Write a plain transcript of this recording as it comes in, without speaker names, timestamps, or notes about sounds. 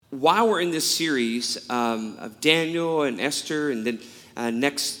while we're in this series of Daniel and Esther, and then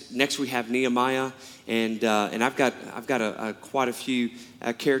next we have Nehemiah, and I've got quite a few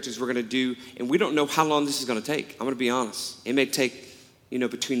characters we're going to do, and we don't know how long this is going to take. I'm going to be honest. It may take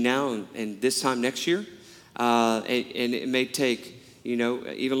between now and this time next year, and it may take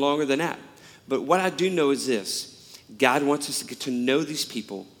even longer than that. But what I do know is this: God wants us to get to know these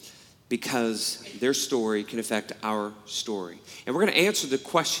people, because their story can affect our story. And we're going to answer the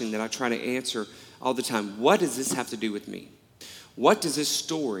question that I try to answer all the time. What does this have to do with me? What does this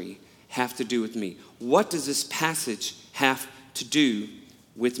story have to do with me? What does this passage have to do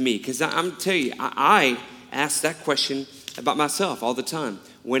with me? Because I'm going to tell you, I ask that question about myself all the time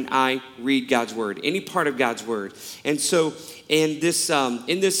when I read God's word, any part of God's word. And so in this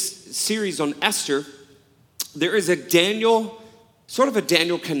series on Esther, there is sort of a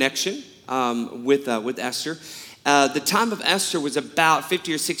Daniel connection with Esther. The time of Esther was about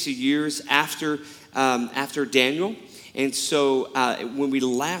 50 or 60 years after Daniel. And so when we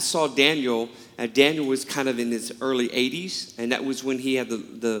last saw Daniel, Daniel was kind of in his early 80s, and that was when he had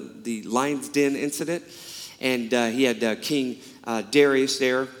the Lion's Den incident, and he had King Darius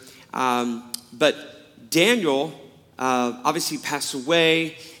there. But Daniel obviously passed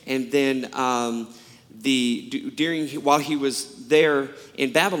away, and then while he was there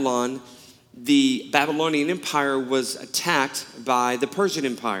in Babylon, the Babylonian Empire was attacked by the Persian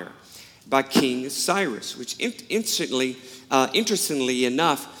Empire, by King Cyrus, which interestingly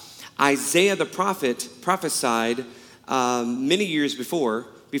enough, Isaiah the prophet prophesied many years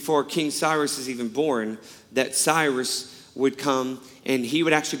before King Cyrus is even born, that Cyrus would come and he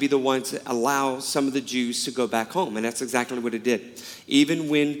would actually be the one to allow some of the Jews to go back home. And that's exactly what it did, even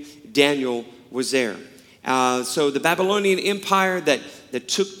when Daniel was there. So the Babylonian Empire that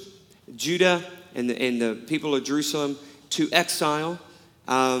took Judah and the people of Jerusalem to exile,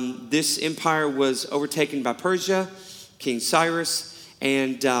 this empire was overtaken by Persia, King Cyrus,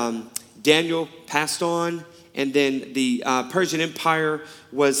 and Daniel passed on. And then the Persian Empire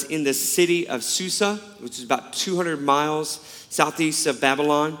was in the city of Susa, which is about 200 miles southeast of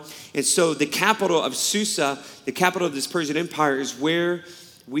Babylon. And so the capital of Susa, the capital of this Persian Empire, is where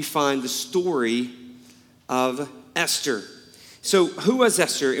we find the story of Esther. So who was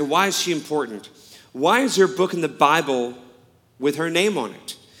Esther, and why is she important? Why is there a book in the Bible with her name on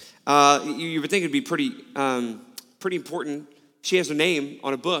it? You would think it'd be pretty important. She has her name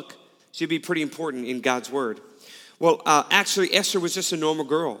on a book. She'd be pretty important in God's word. Well, actually, Esther was just a normal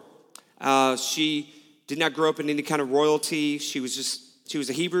girl. She did not grow up in any kind of royalty. She was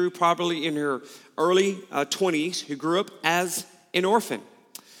a Hebrew, probably in her early 20s, who grew up as an orphan.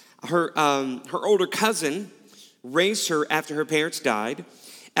 Her older cousin raised her after her parents died.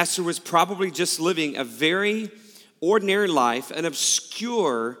 Esther was probably just living a very ordinary life, an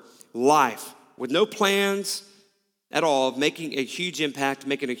obscure life, with no plans at all of making a huge impact,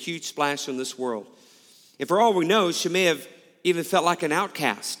 making a huge splash on this world. And for all we know, she may have even felt like an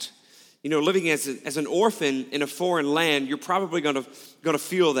outcast. Living as an orphan in a foreign land, you're probably going to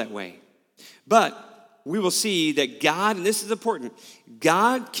feel that way. But we will see that God, and this is important,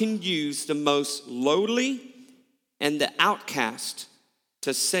 God can use the most lowly and the outcast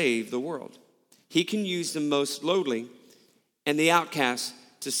to save the world. He can use the most lowly and the outcast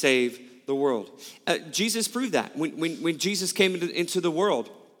to save the world. Jesus proved that. When Jesus came into the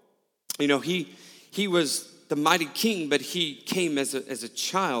world, he was the mighty king, but he came as a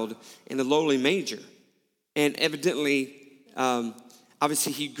child in a lowly manger. And evidently,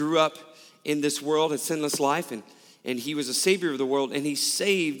 obviously he grew up in this world, a sinless life, and he was a savior of the world, and he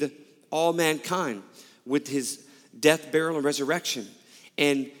saved all mankind with his death, burial, and resurrection.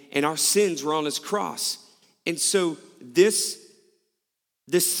 And our sins were on his cross. And so this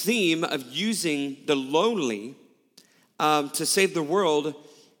theme of using the lowly to save the world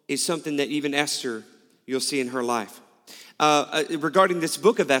is something that even Esther, you'll see in her life. Regarding this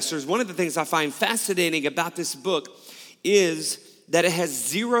book of Esther, one of the things I find fascinating about this book is that it has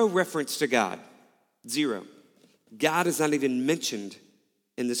zero reference to God. Zero. God is not even mentioned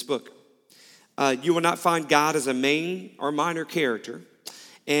in this book. You will not find God as a main or minor character.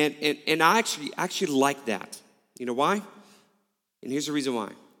 And I actually like that. You know why? And here's the reason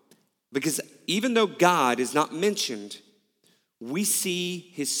why. Because even though God is not mentioned, we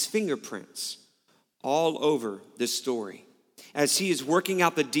see his fingerprints all over this story as he is working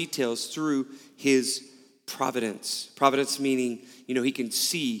out the details through his providence. Providence meaning, he can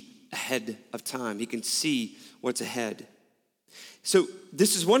see ahead of time. He can see what's ahead. So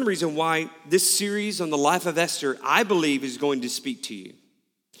this is one reason why this series on the life of Esther, I believe, is going to speak to you.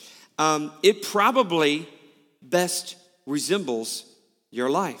 It probably best resembles your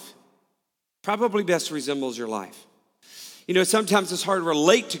life. Probably best resembles your life. You know, sometimes it's hard to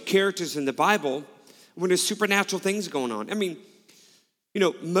relate to characters in the Bible when there's supernatural things going on. I mean, you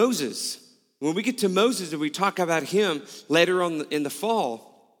know, Moses. When we get to Moses and we talk about him later on in the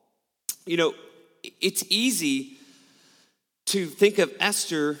fall, you know, it's easy to think of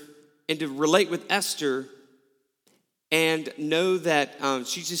Esther and to relate with Esther and know that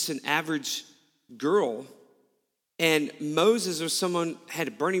she's just an average girl. And Moses was someone, had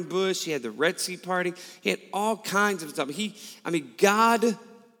a burning bush, he had the Red Sea party, he had all kinds of stuff. God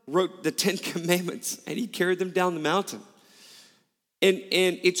wrote the 10 Commandments and he carried them down the mountain. And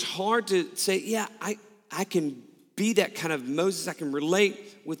it's hard to say, yeah, I can be that kind of Moses, I can relate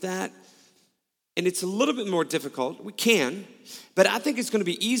with that. And it's a little bit more difficult, we can, but I think it's gonna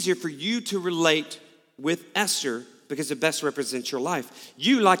be easier for you to relate with Esther because it best represents your life.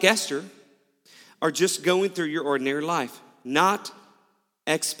 You, like Esther, are just going through your ordinary life, not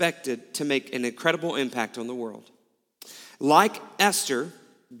expected to make an incredible impact on the world. Like Esther,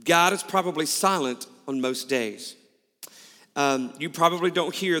 God is probably silent on most days. You probably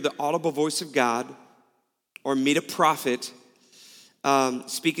don't hear the audible voice of God or meet a prophet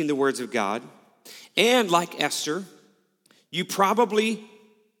speaking the words of God. And like Esther, you probably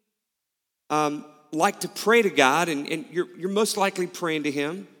like to pray to God, and you're most likely praying to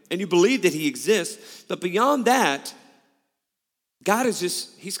him. And you believe that he exists, but beyond that, God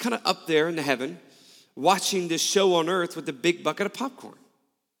is he's kind of up there in the heaven, watching this show on earth with a big bucket of popcorn.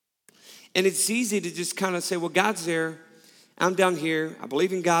 And it's easy to just kind of say, well, God's there, I'm down here, I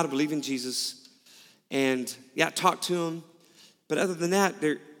believe in God, I believe in Jesus, and yeah, talk to him. But other than that,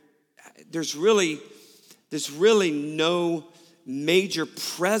 there's really no major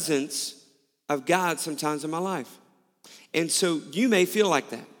presence of God sometimes in my life. And so you may feel like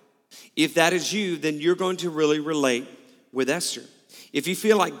that. If that is you, then you're going to really relate with Esther. If you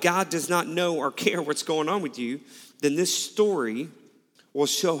feel like God does not know or care what's going on with you, then this story will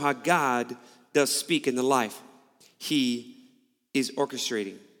show how God does speak in the life he is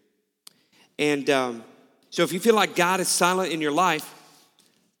orchestrating. And so if you feel like God is silent in your life,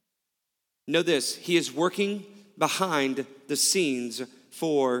 know this, he is working behind the scenes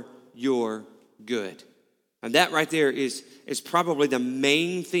for your good. And that right there is probably the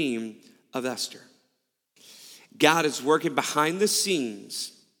main theme of Esther. God is working behind the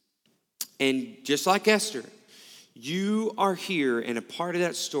scenes. And just like Esther, you are here and a part of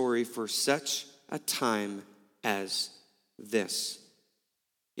that story for such a time as this.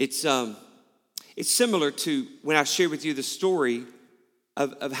 It's similar to when I shared with you the story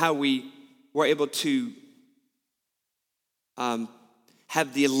of how we were able to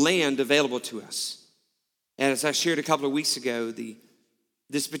have the land available to us. And as I shared a couple of weeks ago,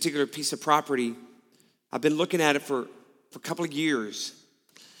 this particular piece of property, I've been looking at it for a couple of years.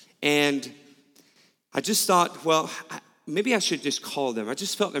 And I just thought, well, maybe I should just call them. I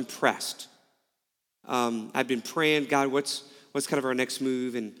just felt impressed. I've been praying, God, what's kind of our next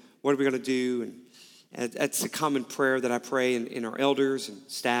move and what are we going to do? And that's a common prayer that I pray in our elders and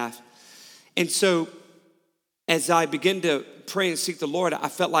staff. And so as I began to pray and seek the Lord, I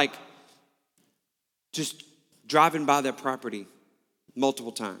felt like just driving by that property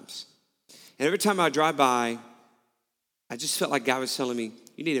multiple times. And every time I drive by, I just felt like God was telling me,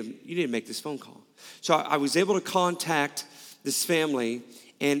 you need to make this phone call. So I was able to contact this family,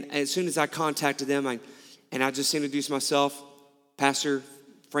 and as soon as I contacted them, I just introduced myself, Pastor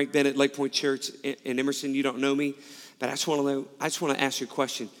Frank Bennett, Lake Point Church in Emerson. You don't know me, but I just want to ask you a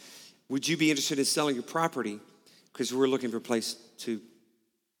question. Would you be interested in selling your property? Because we're looking for a place to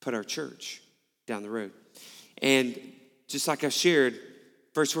put our church down the road. And just like I shared,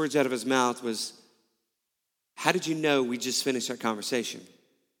 first words out of his mouth was, how did you know we just finished our conversation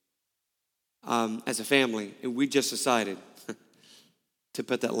as a family, and we just decided to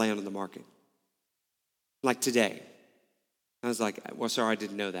put that land on the market? Like today. I was like, well, sorry, I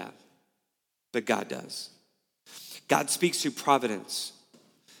didn't know that. But God does. God speaks through providence.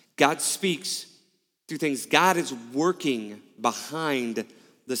 God speaks through things. God is working behind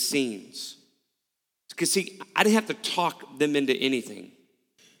the scenes. Because see, I didn't have to talk them into anything.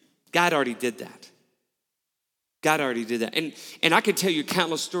 God already did that. God already did that. And I could tell you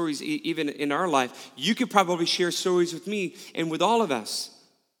countless stories, even in our life. You could probably share stories with me and with all of us,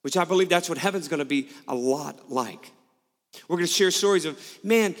 which I believe that's what heaven's going to be a lot like. We're going to share stories of,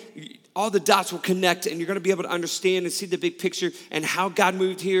 man, all the dots will connect and you're going to be able to understand and see the big picture and how God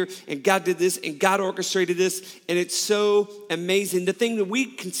moved here and God did this and God orchestrated this. And it's so amazing. The thing that we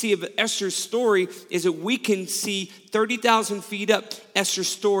can see of Esther's story is that we can see 30,000 feet up Esther's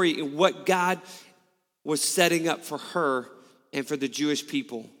story and what God was setting up for her and for the Jewish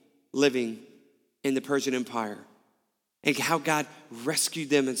people living in the Persian Empire, and how God rescued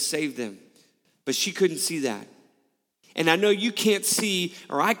them and saved them. But she couldn't see that. And I know you can't see,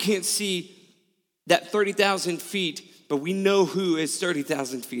 or I can't see that 30,000 feet, but we know who is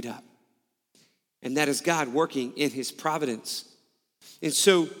 30,000 feet up. And that is God working in his providence. And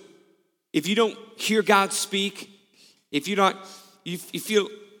so if you don't hear God speak, if you feel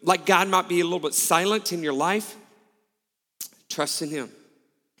like God might be a little bit silent in your life, trust in him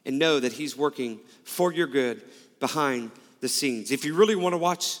and know that he's working for your good behind the scenes. If you really want to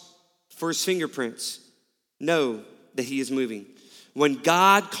watch for his fingerprints, know that he is moving. When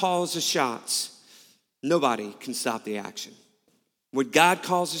God calls the shots, nobody can stop the action. When God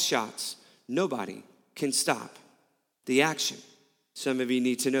calls the shots, nobody can stop the action. Some of you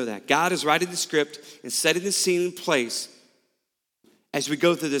need to know that. God is writing the script and setting the scene in place as we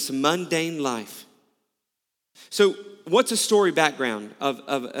go through this mundane life. So what's the story background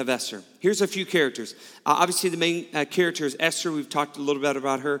of Esther? Here's a few characters. Obviously, the main character is Esther. We've talked a little bit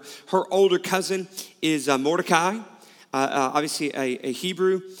about her. Her older cousin is Mordecai, obviously a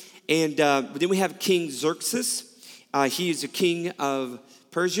Hebrew. And then we have King Xerxes. He is the king of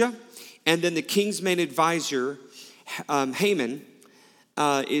Persia. And then the king's main advisor, Haman,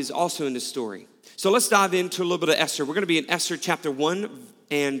 is also in the story. So let's dive into a little bit of Esther. We're going to be in Esther chapter 1,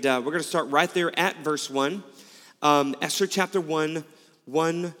 and we're going to start right there at verse 1. Esther chapter 1,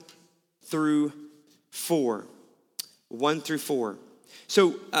 1 through 4. 1 through 4.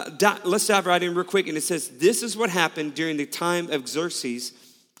 So let's dive right in real quick. And it says, this is what happened during the time of Xerxes,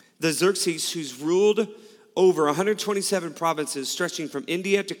 the Xerxes who's ruled over 127 provinces stretching from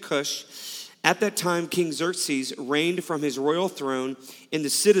India to Cush. At that time, King Xerxes reigned from his royal throne in the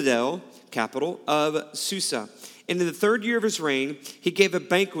citadel, capital, of Susa. And in the 3rd year of his reign, he gave a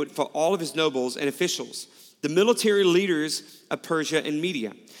banquet for all of his nobles and officials, the military leaders of Persia and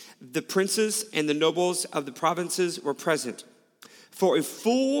Media. The princes and the nobles of the provinces were present. For a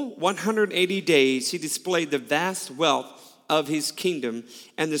full 180 days, he displayed the vast wealth of his kingdom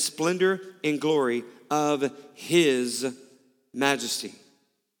and the splendor and glory of his majesty.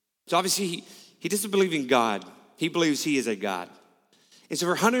 So obviously, he doesn't believe in God. He believes he is a God. And so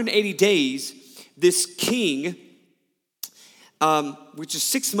for 180 days, this king, which is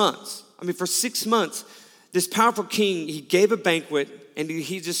 6 months, for 6 months, this powerful king, he gave a banquet and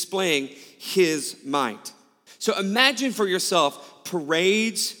he's displaying his might. So imagine for yourself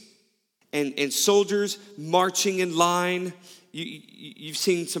parades and soldiers marching in line. You've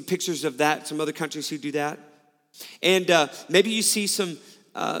seen some pictures of that, some other countries who do that. And maybe you see some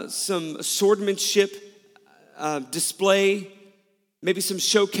swordsmanship display, maybe some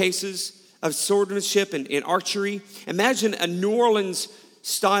showcases of swordsmanship and archery. Imagine a New Orleans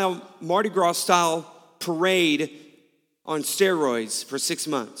style, Mardi Gras style parade on steroids for 6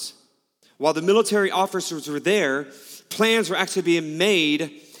 months. While the military officers were there, plans were actually being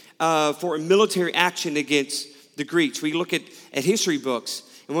made for a military action against the Greeks. We look at history books,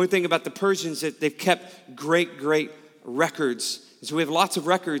 and one thing about the Persians is that they've kept great records. And so we have lots of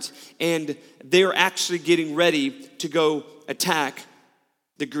records, and they're actually getting ready to go attack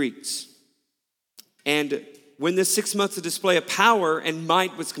the Greeks. And when this 6 months of display of power and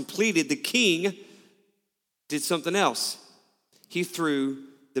might was completed, the king did something else. He threw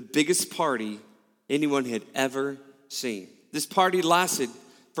the biggest party anyone had ever seen. This party lasted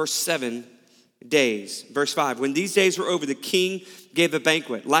for 7 days. Verse 5, when these days were over, the king gave a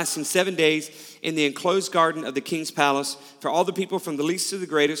banquet lasting 7 days in the enclosed garden of the king's palace for all the people from the least to the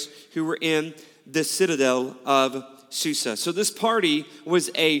greatest who were in the citadel of Susa. So this party was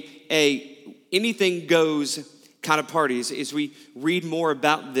a anything goes kind of parties. As we read more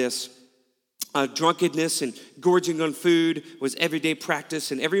about this, drunkenness and gorging on food was everyday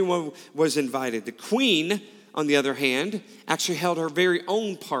practice, and everyone was invited. The queen, on the other hand, actually held her very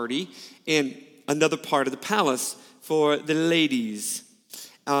own party in another part of the palace for the ladies.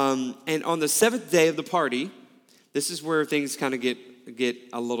 And on the 7th day of the party, this is where things kind of get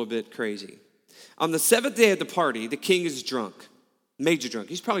a little bit crazy. On the 7th day of the party, the king is drunk, major drunk.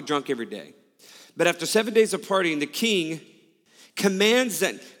 He's probably drunk every day. But after 7 days of partying, the king commands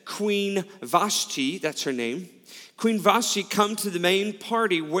that Queen Vashti, that's her name, Queen Vashti come to the main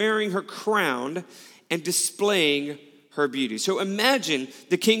party wearing her crown and displaying her beauty. So imagine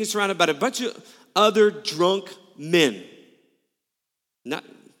the king is surrounded by a bunch of other drunk men.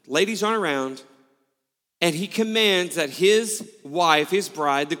 Ladies aren't around. And he commands that his wife, his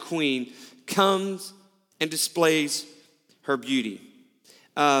bride, the queen, comes and displays her beauty.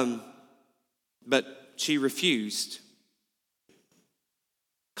 But she refused,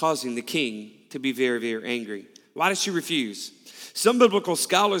 causing the king to be very, very angry. Why did she refuse? Some biblical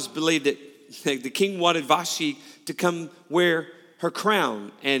scholars believe that the king wanted Vashti to come wear her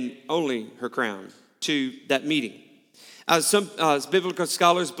crown and only her crown to that meeting. Some biblical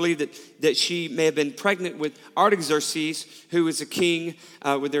scholars believe that she may have been pregnant with Artaxerxes, who was a king,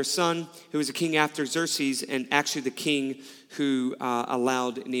 with their son, who was a king after Xerxes, and actually the king who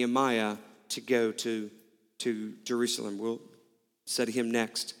allowed Nehemiah to go to Jerusalem. We'll study him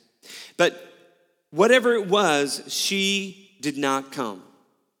next. But whatever it was, she did not come.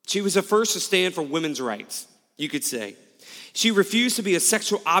 She was the first to stand for women's rights, you could say. She refused to be a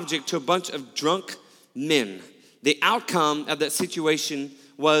sexual object to a bunch of drunk men. The outcome of that situation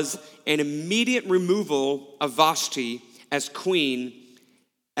was an immediate removal of Vashti as queen,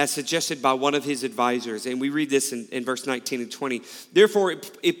 as suggested by one of his advisors. And we read this in verse 19 and 20. Therefore,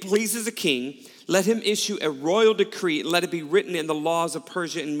 it pleases the king, let him issue a royal decree, and let it be written in the laws of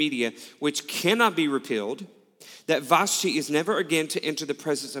Persia and Media, which cannot be repealed, that Vashti is never again to enter the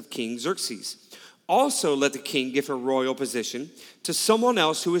presence of King Xerxes. Also let the king give her royal position to someone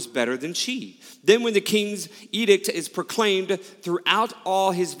else who is better than she. Then when the king's edict is proclaimed throughout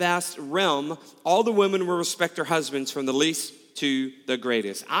all his vast realm, all the women will respect their husbands from the least to the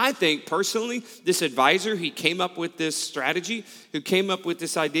greatest. I think personally, this advisor, he came up with this strategy, who came up with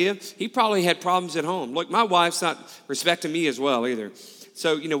this idea, he probably had problems at home. Look, my wife's not respecting me as well either.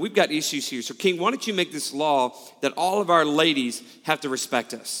 So, we've got issues here. So, King, why don't you make this law that all of our ladies have to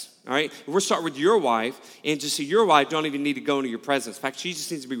respect us? All right? We'll start with your wife, and just so your wife don't even need to go into your presence. In fact, she just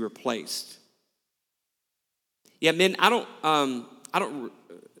needs to be replaced. Yeah, men, I don't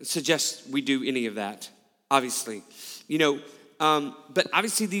suggest we do any of that, obviously. But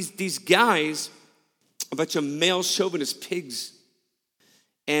obviously these guys, a bunch of male chauvinist pigs,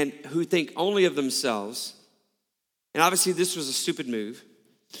 and who think only of themselves. And obviously this was a stupid move.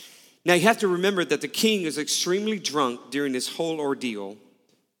 Now you have to remember that the king is extremely drunk during this whole ordeal,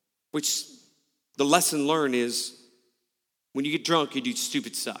 which the lesson learned is when you get drunk, you do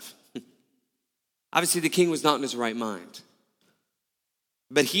stupid stuff. Obviously the king was not in his right mind.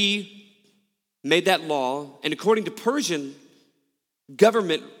 But he made that law, and according to Persian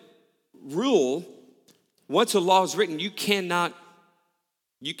government rule, once a law is written, you cannot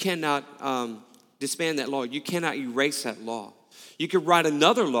disband that law. You cannot erase that law. You could write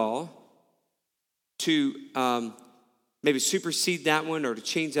another law to maybe supersede that one or to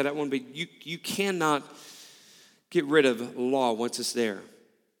change that one, but you cannot get rid of law once it's there.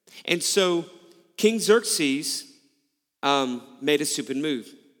 And so King Xerxes made a stupid move.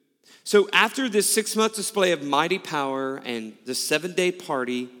 So after this 6-month display of mighty power and the 7-day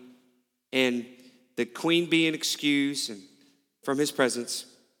party and the queen being excused and from his presence,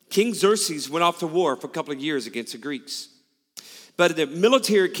 King Xerxes went off to war for a couple of years against the Greeks. But the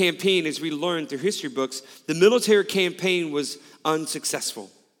military campaign, as we learned through history books, the military campaign was unsuccessful.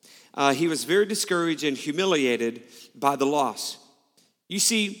 He was very discouraged and humiliated by the loss. You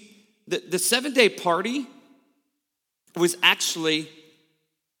see, the 7-day party was actually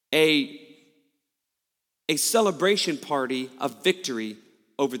a celebration party of victory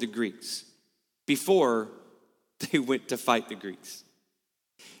over the Greeks before they went to fight the Greeks.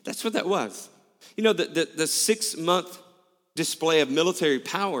 That's what that was. The 6-month display of military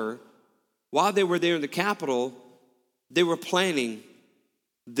power, while they were there in the capital, they were planning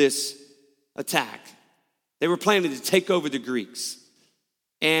this attack. They were planning to take over the Greeks.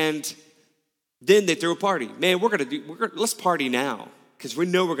 And then they threw a party. Man, let's party now, because we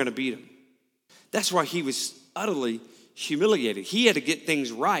know we're going to beat them. That's why he was utterly humiliated. He had to get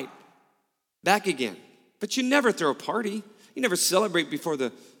things right back again. But you never throw a party. You never celebrate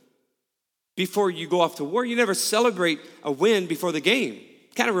before you go off to war. You never celebrate a win before the game.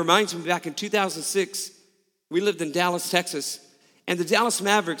 Kind of reminds me back in 2006, we lived in Dallas, Texas, and the Dallas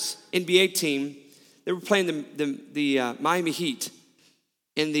Mavericks NBA team, they were playing the Miami Heat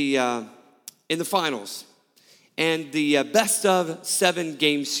in the finals. And the best of 7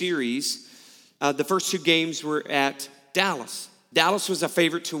 game series, the first 2 games were at Dallas. Dallas was a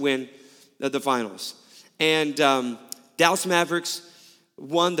favorite to win the finals. And Dallas Mavericks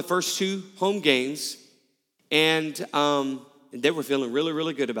won the first 2 home games, and they were feeling really,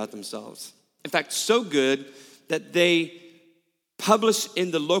 really good about themselves. In fact, so good that they published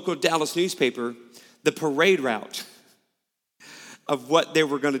in the local Dallas newspaper the parade route of what they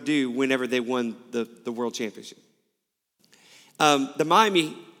were going to do whenever they won the world championship. The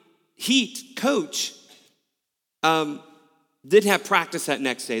Miami Heat coach didn't have practice that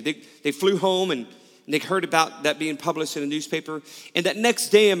next day. They flew home and they heard about that being published in a newspaper. And that next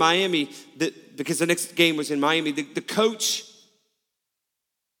day in Miami, because the next game was in Miami, the coach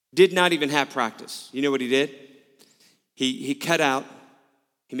did not even have practice. You know what he did? He cut out,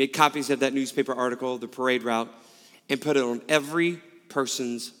 he made copies of that newspaper article, the parade route, and put it on every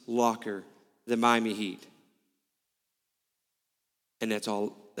person's locker, the Miami Heat. And that's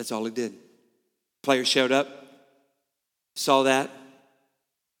all he did. Players showed up, saw that,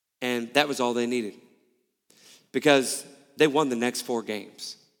 and that was all they needed. Because they won the next 4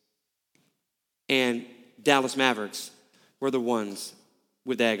 games. And Dallas Mavericks were the ones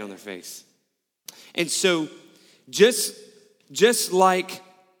with the egg on their face. And so just like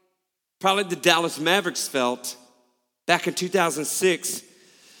probably the Dallas Mavericks felt back in 2006,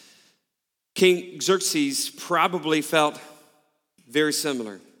 King Xerxes probably felt very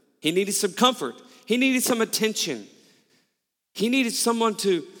similar. He needed some comfort. He needed some attention. He needed someone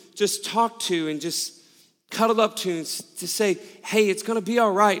to just talk to and just cuddle up to and to say, hey, it's going to be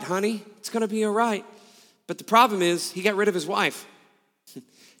all right, honey. It's going to be all right. But the problem is he got rid of his wife.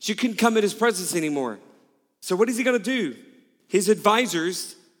 She couldn't come in his presence anymore. So what is he going to do? His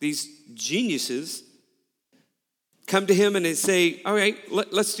advisors, these geniuses, come to him and they say, all right,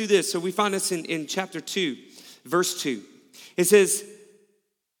 let's do this. So we find this in chapter 2, verse 2. It says,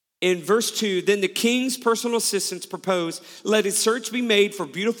 in verse 2, then the king's personal assistants proposed, let a search be made for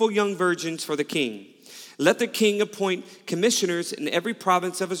beautiful young virgins for the king. Let the king appoint commissioners in every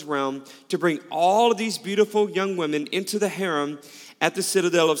province of his realm to bring all of these beautiful young women into the harem at the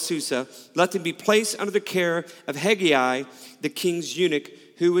citadel of Susa. Let them be placed under the care of Hegai, the king's eunuch,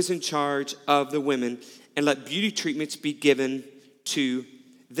 who was in charge of the women, and let beauty treatments be given to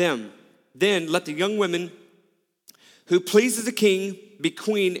them. Then let the young women who pleases the king be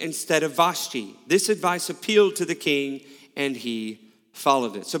queen instead of Vashti. This advice appealed to the king, and he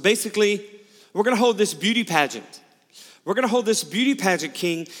followed it. So basically, we're going to hold this beauty pageant. We're going to hold this beauty pageant,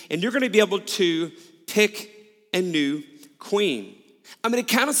 king, and you're going to be able to pick a new queen. I mean, it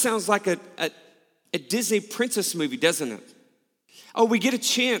kind of sounds like a Disney princess movie, doesn't it? Oh, we get a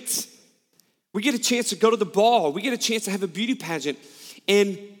chance. We get a chance to go to the ball. We get a chance to have a beauty pageant.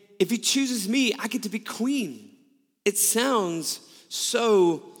 And if he chooses me, I get to be queen. It sounds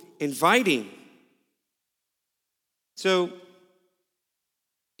so inviting. So,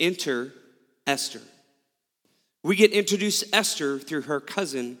 enter Esther. We get introduced to Esther through her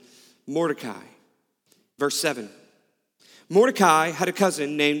cousin Mordecai. Verse 7. Mordecai had a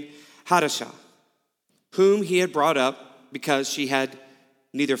cousin named Hadassah, whom he had brought up because she had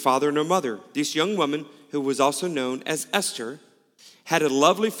neither father nor mother. This young woman, who was also known as Esther, had a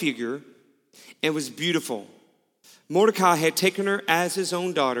lovely figure and was beautiful. Mordecai had taken her as his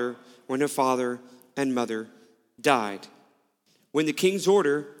own daughter when her father and mother died. When the king's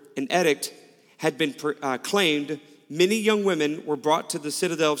order and edict had been claimed, many young women were brought to the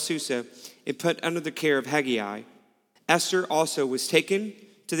citadel of Susa and put under the care of Hegai. Esther also was taken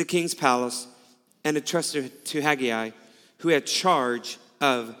to the king's palace and entrusted to Hegai, who had charge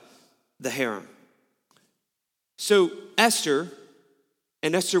of the harem. So Esther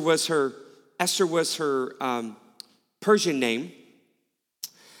was her Persian name.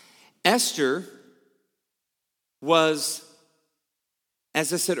 Esther was,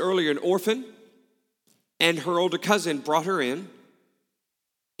 as I said earlier, an orphan, and her older cousin brought her in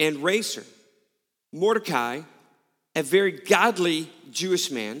and raised her. Mordecai, a very godly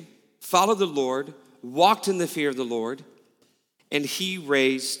Jewish man, followed the Lord, walked in the fear of the Lord, and he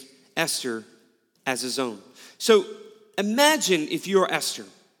raised Esther as his own. So imagine if you're Esther.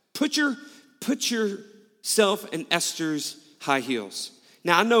 Put yourself in Esther's high heels.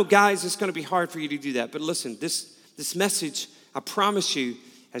 Now, I know, guys, it's going to be hard for you to do that, but listen, this message, I promise you,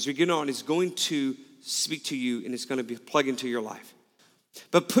 as we get on, is going to speak to you, and it's going to be plug into your life.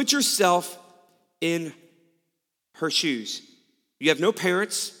 But put yourself in her shoes. You have no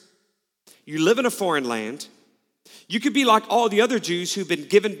parents. You live in a foreign land. You could be like all the other Jews who've been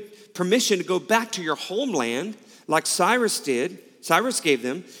given permission to go back to your homeland, like Cyrus did. Cyrus gave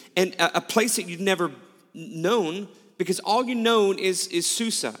them, and a place that you'd never known, because all you know is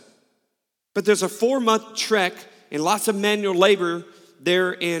Susa. But there's a 4-month trek and lots of manual labor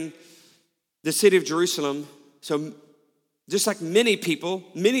there in the city of Jerusalem. So just like many people,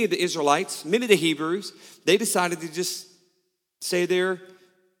 many of the Israelites, many of the Hebrews, they decided to just stay there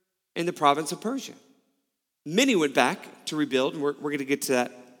in the province of Persia. Many went back to rebuild, and we're going to get to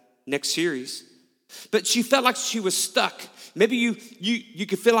that next series. But she felt like she was stuck. Maybe you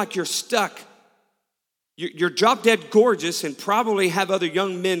could feel like you're stuck. You're drop dead gorgeous and probably have other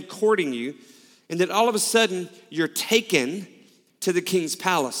young men courting you. And then all of a sudden, you're taken to the king's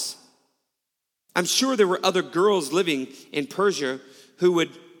palace. I'm sure there were other girls living in Persia who would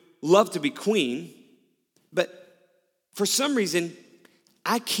love to be queen. But for some reason,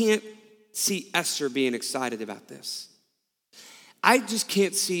 I can't see Esther being excited about this. I just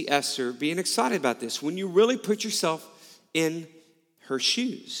can't see Esther being excited about this when you really put yourself in her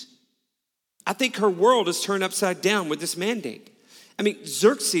shoes. I think her world is turned upside down with this mandate. I mean,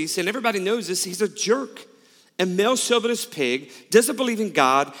 Xerxes, and everybody knows this, he's a jerk, a male chauvinist pig, doesn't believe in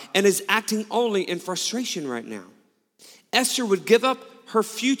God, and is acting only in frustration right now. Esther would give up her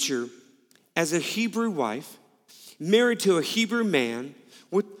future as a Hebrew wife, married to a Hebrew man,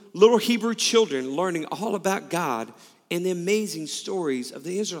 with little Hebrew children, learning all about God and the amazing stories of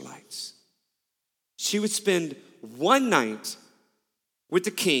the Israelites. She would spend one night with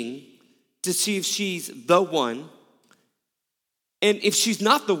the king to see if she's the one. And if she's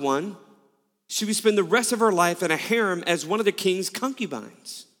not the one, she would spend the rest of her life in a harem as one of the king's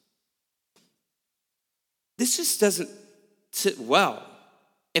concubines. This just doesn't sit well.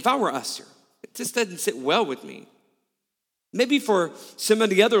 If I were Esther, it just doesn't sit well with me. Maybe for some of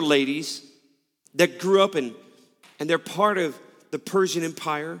the other ladies that grew up and they're part of the Persian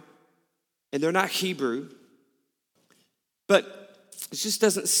Empire and they're not Hebrew, but it just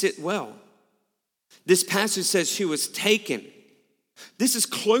doesn't sit well. This passage says she was taken. This is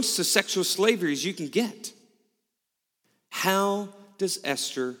close to sexual slavery as you can get. How does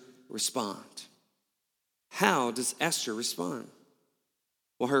Esther respond? How does Esther respond?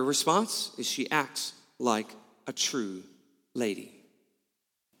 Well, her response is she acts like a true lady.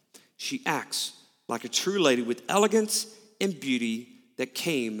 She acts like a true lady with elegance and beauty that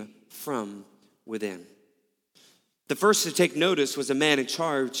came from within. The first to take notice was a man in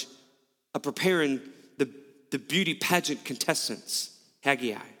charge of preparing the beauty pageant contestants,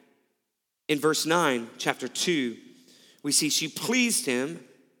 Haggai. In verse 9, chapter 2, we see she pleased him,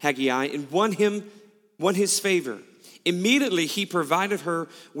 Haggai, and won his favor. Immediately, he provided her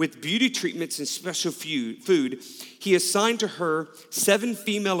with beauty treatments and special food. He assigned to her 7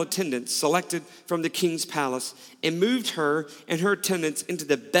 female attendants selected from the king's palace and moved her and her attendants into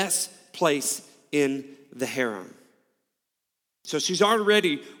the best place in the harem. So she's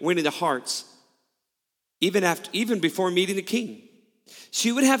already winning the hearts, even before meeting the king.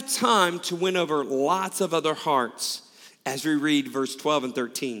 She would have time to win over lots of other hearts as we read verse 12 and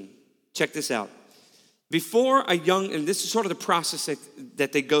 13. Check this out. Before a young, and this is sort of the process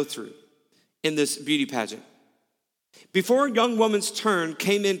that they go through in this beauty pageant. Before a young woman's turn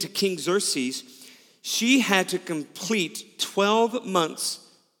came into King Xerxes, she had to complete 12 months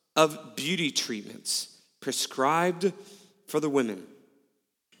of beauty treatments prescribed for the women.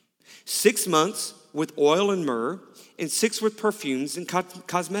 6 months with oil and myrrh, and 6 with perfumes and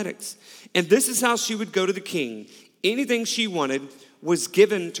cosmetics. And this is how she would go to the king. Anything she wanted was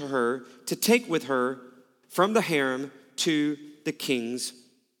given to her to take with her from the harem to the king's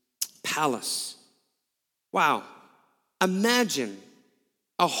palace. Wow. Imagine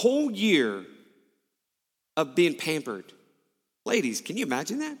a whole year of being pampered. Ladies, can you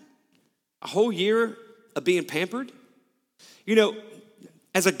imagine that? A whole year of being pampered? You know,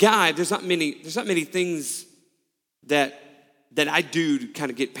 as a guy, there's not many things that I do to kind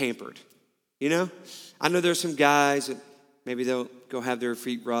of get pampered. You know? I know there's some guys that maybe they'll go have their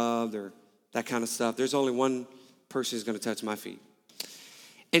feet rubbed or that kind of stuff. There's only one person who's going to touch my feet.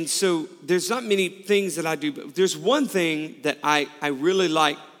 And so there's not many things that I do, but there's one thing that I really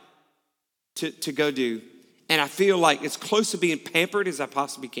like to go do, and I feel like it's close to being pampered as I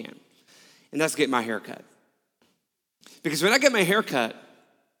possibly can, and that's get my hair cut. Because when I get my hair cut,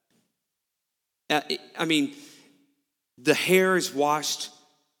 the hair is washed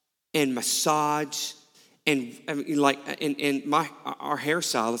and massaged, and our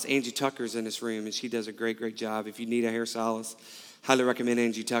hairstylist, Angie Tucker, is in this room, and she does a great job. If you need a hairstylist, highly recommend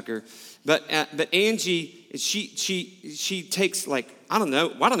Angie Tucker. But Angie, she takes I don't know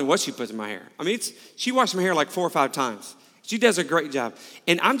what she puts in my hair. I mean, she washes my hair like 4 or 5 times. She does a great job.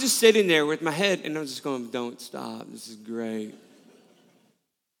 And I'm just sitting there with my head, and I'm just going, don't stop. This is great.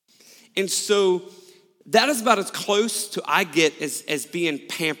 And so that is about as close to I get as being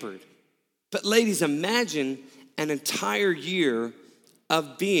pampered. But ladies, imagine an entire year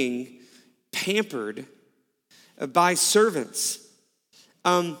of being pampered by servants.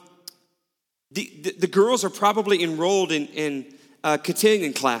 The girls are probably enrolled in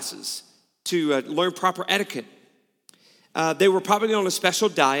cotillion classes to learn proper etiquette. They were probably on a special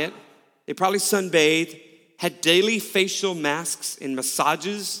diet. They probably sunbathed, had daily facial masks and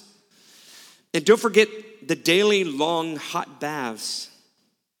massages. And don't forget the daily long hot baths.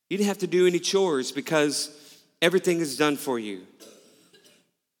 You didn't have to do any chores because everything is done for you.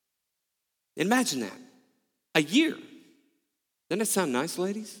 Imagine that. A year. Doesn't that sound nice,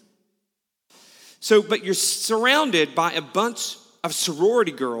 ladies? But you're surrounded by a bunch of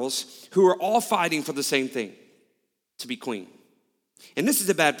sorority girls who are all fighting for the same thing, to be queen. And this is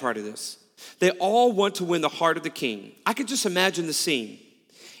the bad part of this. They all want to win the heart of the king. I could just imagine the scene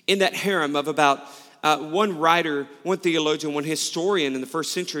in that harem of about one writer, one theologian, one historian in the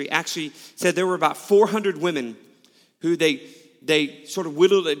first century actually said there were about 400 women who they sort of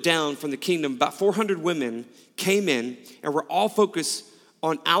whittled it down from the kingdom. About 400 women came in and were all focused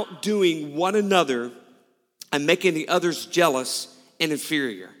on outdoing one another and making the others jealous and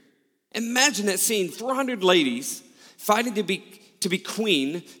inferior. Imagine that scene, 400 ladies fighting to be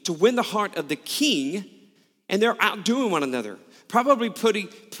queen, to win the heart of the king, and they're outdoing one another, probably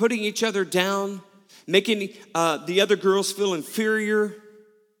putting each other down, making the other girls feel inferior.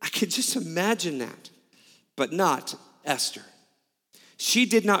 I could just imagine that, but not Esther. She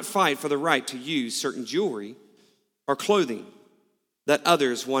did not fight for the right to use certain jewelry or clothing that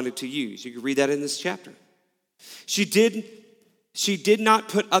others wanted to use. You can read that in this chapter. She did not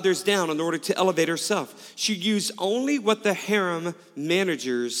put others down in order to elevate herself. She used only what the harem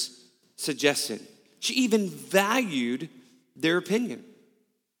managers suggested. She even valued their opinion.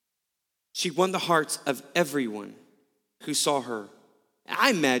 She won the hearts of everyone who saw her. I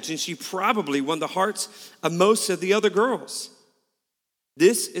imagine she probably won the hearts of most of the other girls.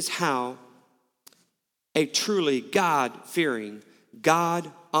 This is how a truly God-fearing,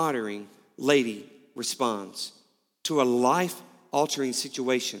 God-honoring lady responds to a life-altering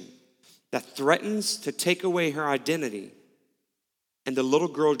situation that threatens to take away her identity and the little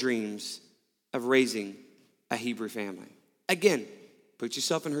girl dreams of raising a Hebrew family. Again, put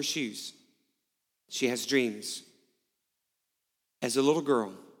yourself in her shoes. She has dreams. As a little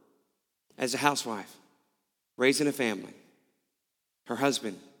girl, as a housewife, raising a family, her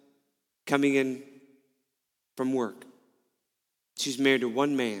husband coming in from work. She's married to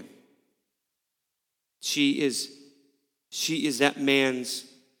one man. She is that man's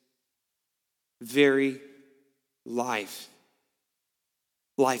very life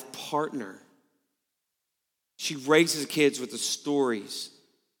partner. She raises kids with the stories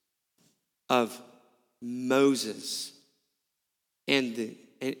of Moses and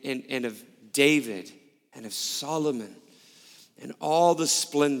of David and of Solomon and all the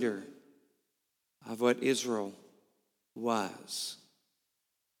splendor of what Israel was.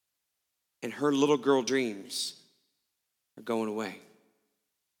 And her little girl dreams are going away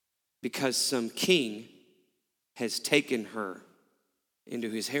because some king has taken her into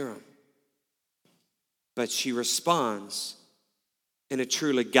his harem. But she responds in a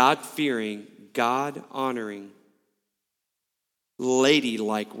truly God-fearing, God-honoring,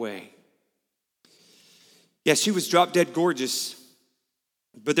 lady-like way. Yes, she was drop-dead gorgeous,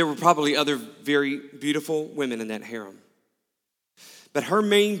 but there were probably other very beautiful women in that harem. But her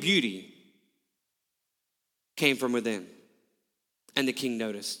main beauty came from within. And the king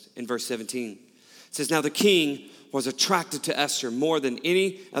noticed in verse 17. It says, now the king was attracted to Esther more than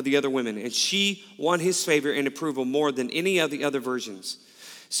any of the other women, and she won his favor and approval more than any of the other virgins.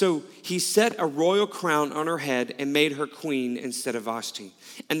 So he set a royal crown on her head and made her queen instead of Vashti.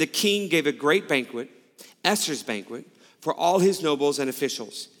 And the king gave a great banquet, Esther's banquet, for all his nobles and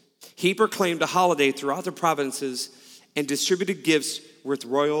officials. He proclaimed a holiday throughout the provinces and distributed gifts with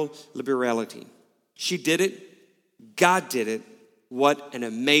royal liberality. She did it. God did it. What an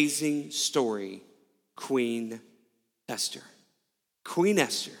amazing story, Queen Esther. Queen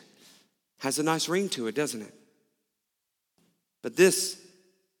Esther has a nice ring to it, doesn't it? But this,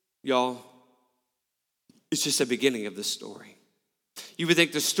 y'all, is just the beginning of the story. You would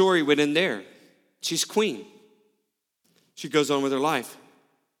think the story would end there. She's queen. She goes on with her life.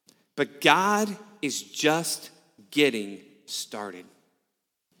 But God is just getting started.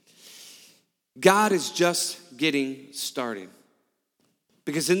 God is just getting started.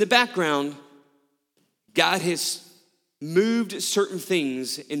 Because in the background, God has moved certain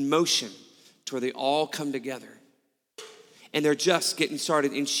things in motion to where they all come together. And they're just getting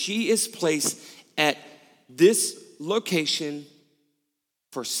started. And she is placed at this location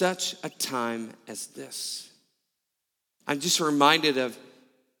for such a time as this. I'm just reminded of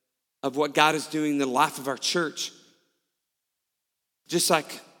what God is doing in the life of our church. Just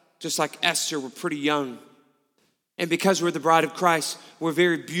like Esther, we're pretty young. And because we're the bride of Christ, we're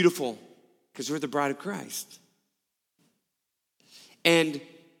very beautiful because we're the bride of Christ. And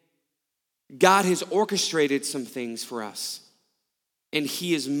God has orchestrated some things for us. And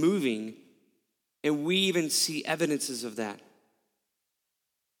he is moving, and we even see evidences of that.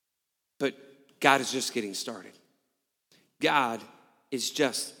 But God is just getting started. God is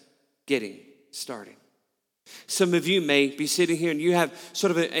just getting started. Some of you may be sitting here and you have sort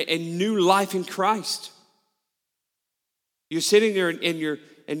of a new life in Christ. You're sitting there and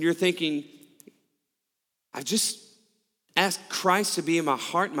you're thinking, ask Christ to be in my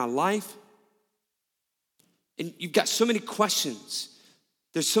heart, my life. And you've got so many questions.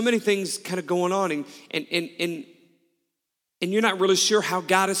 There's so many things kind of going on, and you're not really sure how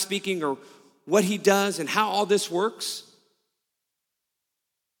God is speaking or what he does and how all this works.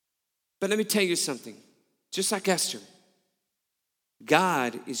 But let me tell you something. Just like Esther,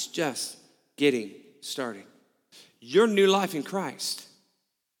 God is just getting started. Your new life in Christ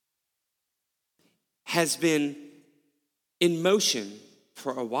has been in motion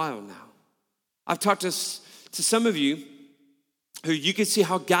for a while now. I've talked to some of you who you can see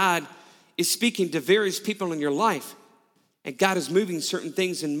how God is speaking to various people in your life, and God is moving certain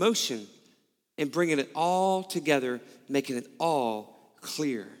things in motion and bringing it all together, making it all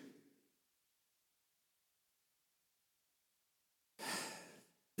clear.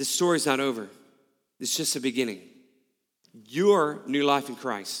 This story's not over. It's just the beginning. Your new life in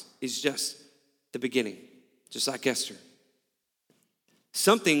Christ is just the beginning, just like Esther.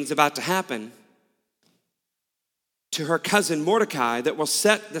 Something's about to happen to her cousin Mordecai that will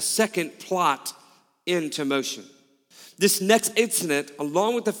set the second plot into motion. This next incident,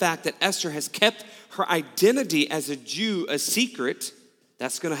 along with the fact that Esther has kept her identity as a Jew a secret,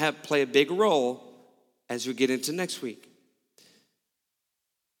 that's going to play a big role as we get into next week.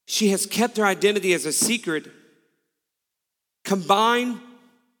 She has kept her identity as a secret, combined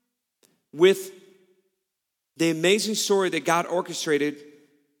with the amazing story that God orchestrated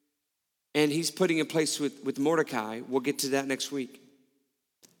and he's putting in place with Mordecai. We'll get to that next week.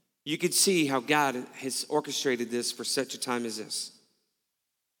 You can see how God has orchestrated this for such a time as this.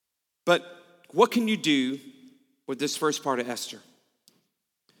 But what can you do with this first part of Esther?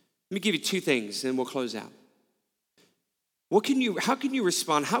 Let me give you two things, and we'll close out. How can you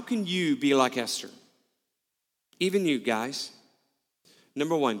respond? How can you be like Esther? Even you guys.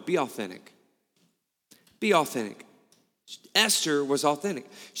 Number one, be authentic. Be authentic. Esther was authentic.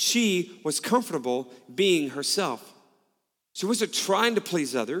 She was comfortable being herself. She wasn't trying to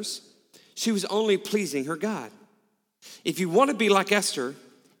please others. She was only pleasing her God. If you want to be like Esther,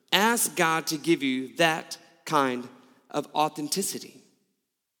 ask God to give you that kind of authenticity.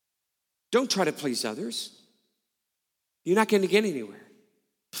 Don't try to please others. You're not going to get anywhere.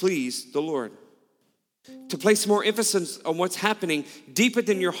 Please the Lord. To place more emphasis on what's happening deeper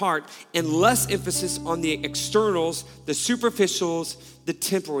than your heart and less emphasis on the externals, the superficials, the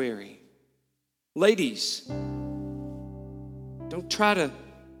temporary. Ladies, don't try to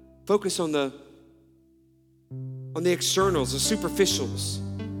focus on the externals, the superficials,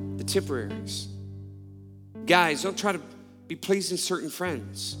 the temporaries. Guys, don't try to be pleasing certain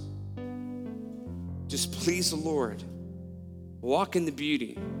friends. Just please the Lord. Walk in the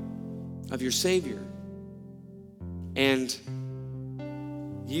beauty of your Savior, and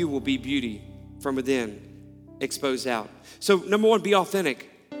you will be beauty from within, exposed out. So number one, be authentic.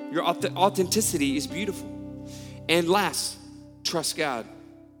 Your authenticity is beautiful. And last, trust God.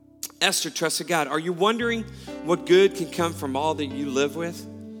 Esther trusted God. Are you wondering what good can come from all that you live with?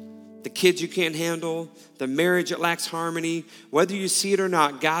 The kids you can't handle, the marriage that lacks harmony. Whether you see it or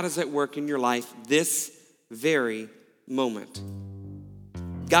not, God is at work in your life this very moment.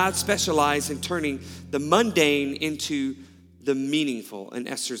 God specialized in turning the mundane into the meaningful in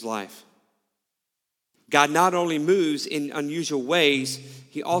Esther's life. God not only moves in unusual ways,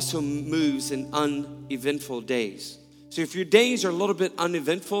 he also moves in uneventful days. So if your days are a little bit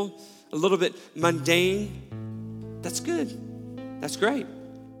uneventful, a little bit mundane, that's good. That's great.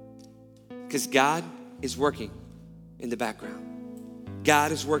 Because God is working in the background.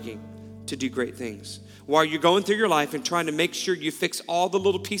 God is working to do great things. While you're going through your life and trying to make sure you fix all the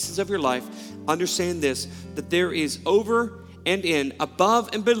little pieces of your life, understand this, that there is over and in,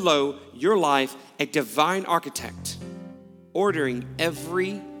 above and below your life, a divine architect ordering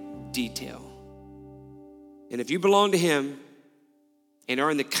every detail. And if you belong to him and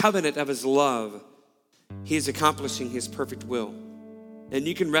are in the covenant of his love, he is accomplishing his perfect will. And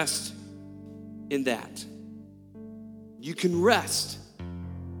you can rest in that. You can rest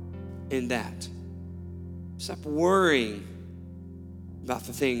in that. Stop worrying about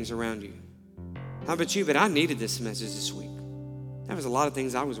the things around you. How about you? But I needed this message this week. There was a lot of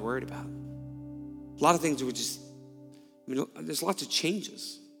things I was worried about. A lot of things were just, there's lots of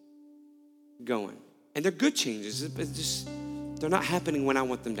changes going. And they're good changes, but just, they're not happening when I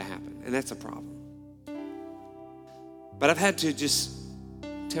want them to happen. And that's a problem. But I've had to just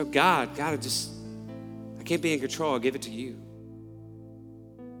tell God, I can't be in control. I'll give it to you.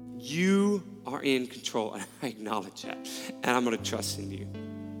 You are in control, and I acknowledge that, and I'm going to trust in you.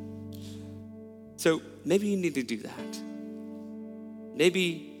 So maybe you need to do that.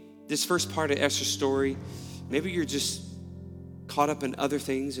 Maybe this first part of Esther's story, maybe you're just caught up in other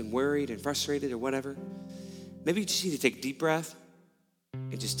things and worried and frustrated or whatever, maybe you just need to take a deep breath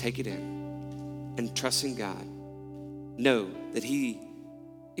and just take it in and trust in God. Know that he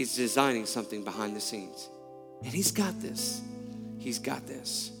is designing something behind the scenes. And he's got this. He's got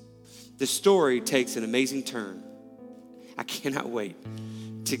this. The story takes an amazing turn. I cannot wait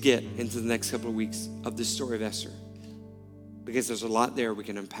to get into the next couple of weeks of the story of Esther, because there's a lot there we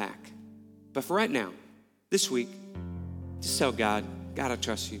can unpack. But for right now, this week, just tell God, God, I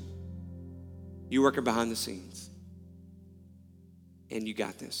trust you. You're working behind the scenes. And you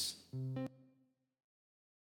got this.